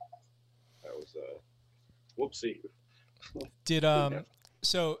 That was whoopsie. Did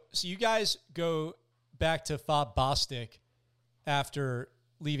so you guys go back to Fob Bostic after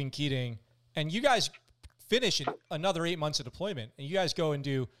leaving Keating, and you guys finish another 8 months of deployment, and you guys go and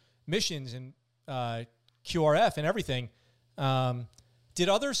do missions and QRF and everything. Did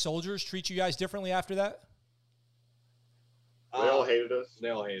other soldiers treat you guys differently after that? they all hated us. They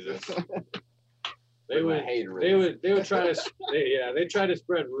all hated us. They would try to they try to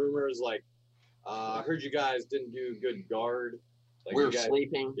spread rumors like I heard you guys didn't do good guard. Like we were guys,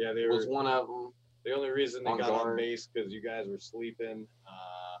 sleeping. Yeah, they was were one of them. The only reason they on got guard. on base because you guys were sleeping.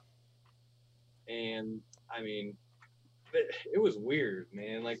 And I mean, it was weird,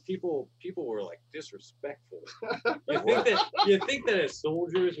 man. Like people were like disrespectful. You think that as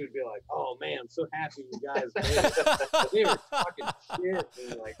soldiers we'd be like, oh man, I'm so happy you guys made it. But they were talking shit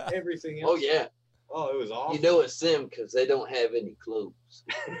and like everything else. Oh yeah. Oh, it was awesome. You know it's them because they don't have any clothes.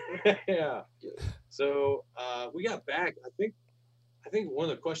 Yeah. So we got back. I think one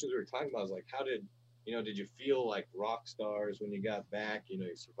of the questions we were talking about was like, how did you feel like rock stars when you got back? You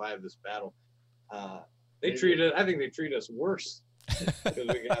survived this battle. I think they treated us worse because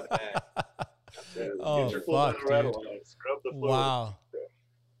we got back. Oh, fuck, dude. Wow.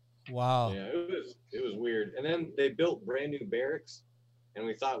 Wow. Yeah, it was weird. And then they built brand new barracks, and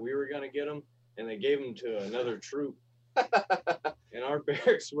we thought we were gonna get them, and they gave them to another troop. And our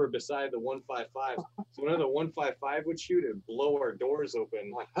barracks were beside the 155. So whenever the 155 would shoot, it'd blow our doors open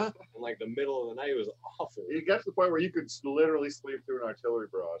in like the middle of the night. It was awful. It got to the point where you could literally sleep through an artillery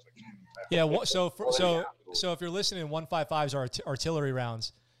barrage. Yeah. So if you're listening, 155s are artillery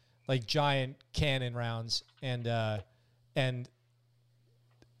rounds, like giant cannon rounds, and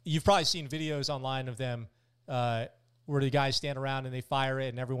you've probably seen videos online of them where the guys stand around and they fire it,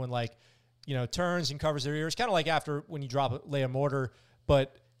 and everyone turns and covers their ears, kind of like after when you lay a mortar,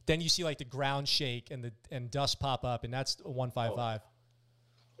 but then you see like the ground shake and dust pop up, and that's a 155.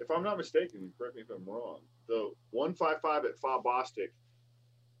 If I'm not mistaken, correct me if I'm wrong, the 155 at Fob Bostic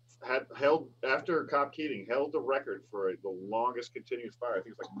had held, after Cop Keating, held the record for the longest continuous fire. I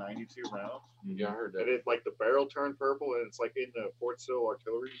think it's like 92 rounds. Yeah, I heard that. And it, like, the barrel turned purple, and it's like in the Fort Sill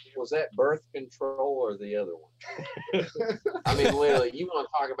Artillery. Was that birth control or the other one? I mean, literally, you want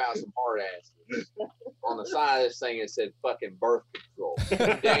to talk about some hard asses. On the side of this thing, it said fucking birth control.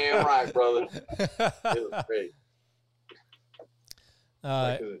 Damn right, brother. It was great.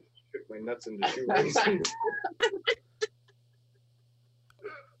 It shook my nuts into shoelaces.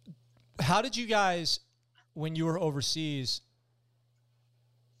 How did you guys, when you were overseas,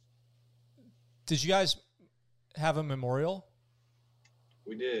 did you guys have a memorial?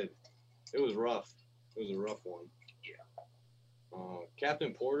 We did. It was rough. It was a rough one. Yeah.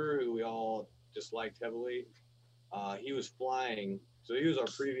 Captain Porter, who we all disliked heavily, he was flying. So he was our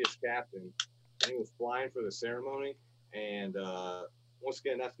previous captain, and he was flying for the ceremony. And once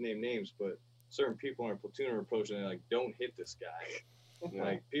again, not to name names, but certain people in our platoon were approaching and like, don't hit this guy. Yeah.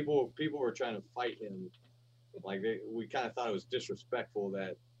 Like people were trying to fight him. Like we kind of thought it was disrespectful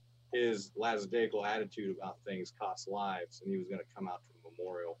that his lackadaisical attitude about things cost lives, and he was going to come out to the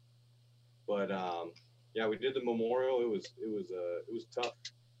memorial. But yeah, we did the memorial. It was tough,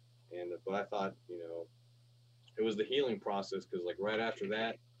 but I thought it was the healing process, because like right after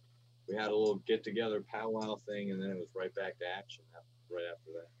that, we had a little get together powwow thing, and then it was right back to action right after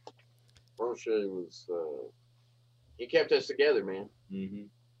that. Rochet was he kept us together, man. Mm-hmm.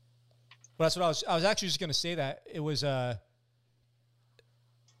 Well, that's what I was actually just going to say, that it was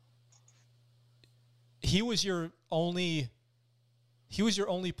he was your only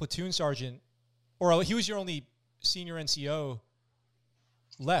platoon sergeant or he was your only senior NCO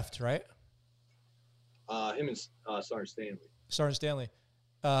left, right? Him and Sergeant Stanley. Sergeant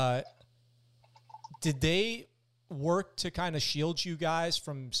Stanley. Did they work to kind of shield you guys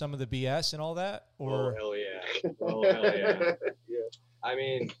from some of the BS and all that? Or Oh, hell yeah. Oh, hell yeah. Yeah. I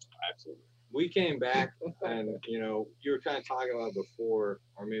mean, Absolutely. we came back and, you know, you were kind of talking about it before,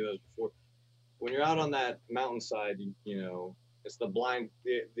 or maybe that was before. When you're out on that mountainside, you know, it's the blind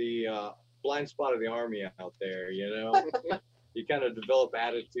spot of the Army out there, you know. You kind of develop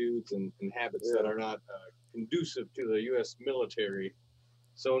attitudes and habits that are not conducive to the U.S. military.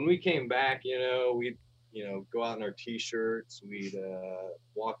 So when we came back, you know, we'd, you know, go out in our T-shirts, we'd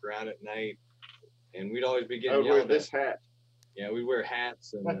walk around at night, and we'd always be I getting would wear yelled this at. hat. Yeah, we'd wear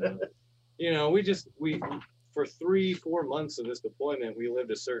hats, and you know, we for 3-4 months of this deployment, we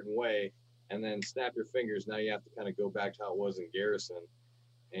lived a certain way, and then snap your fingers, now you have to kind of go back to how it was in garrison,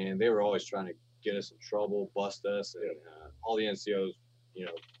 and they were always trying to get us in trouble, bust us, and all the NCOs, you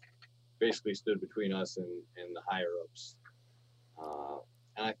know, basically stood between us and the higher ups.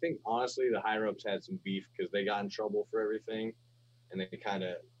 And I think honestly, the higher ups had some beef because they got in trouble for everything, and they kind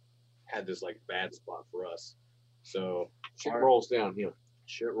of had this like bad spot for us. So Shit rolls downhill.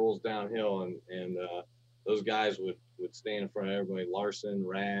 shit rolls downhill, and those guys would stand in front of everybody. Larson,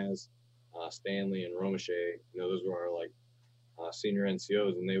 Raz, Stanley, and Romache. You know, those were our like senior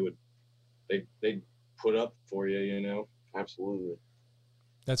NCOs, and they'd put up for you. You know, Absolutely.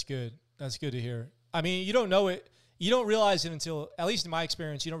 That's good. That's good to hear. I mean, you don't know it. You don't realize it until, at least in my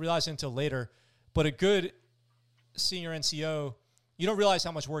experience, you don't realize it until later. But a good senior NCO, you don't realize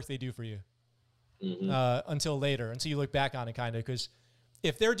how much work they do for you until later, until you look back on it, kind of. Because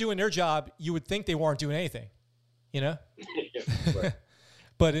if they're doing their job, you would think they weren't doing anything, you know? Right.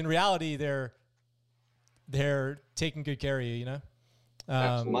 But in reality, they're taking good care of you, you know?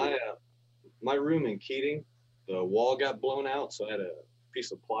 My room in Keating, the wall got blown out, so I had a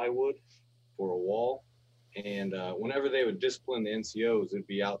piece of plywood for a wall. And whenever they would discipline the NCOs, it'd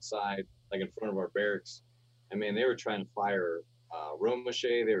be outside, like in front of our barracks. I mean, they were trying to fire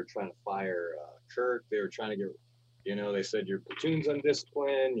Romache. They were trying to fire Kirk. They were trying to get, you know, they said your platoon's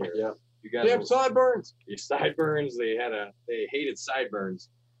undisciplined. You guys They have sideburns. Your sideburns. They hated sideburns,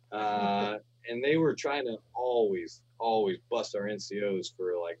 and they were trying to always bust our NCOs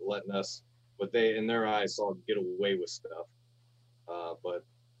for like letting us, what they in their eyes saw get away with stuff. But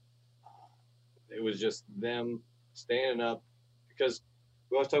it was just them standing up, because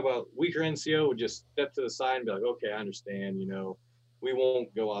we always talk about weaker NCO would just step to the side and be like, okay, I understand, you know, we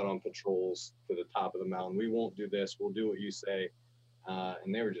won't go out on patrols to the top of the mountain. We won't do this. We'll do what you say.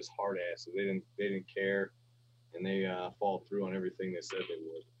 And they were just hard asses. They didn't care, and they followed through on everything they said they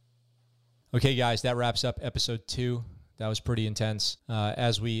would. Okay, guys, that wraps up episode 2. That was pretty intense.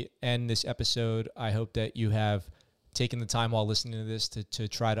 As we end this episode, I hope that you have taken the time while listening to this to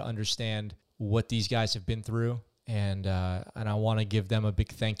try to understand what these guys have been through. And I want to give them a big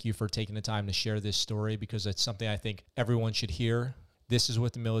thank you for taking the time to share this story, because it's something I think everyone should hear. This is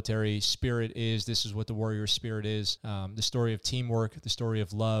what the military spirit is. This is what the warrior spirit is. The story of teamwork, the story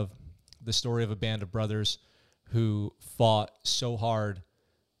of love, the story of a band of brothers who fought so hard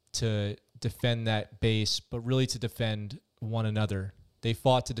to defend that base, but really to defend one another. They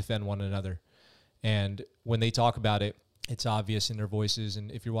fought to defend one another. And when they talk about it, it's obvious in their voices.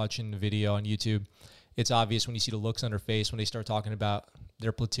 And if you're watching the video on YouTube, it's obvious when you see the looks on their face when they start talking about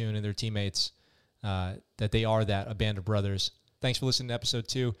their platoon and their teammates, that they are a band of brothers. Thanks for listening to episode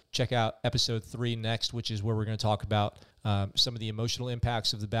 2. Check out episode 3 next, which is where we're going to talk about some of the emotional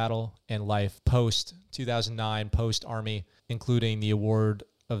impacts of the battle and life post-2009, post-Army, including the award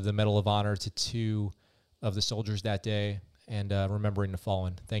of the Medal of Honor to 2 of the soldiers that day, and remembering the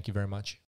fallen. Thank you very much.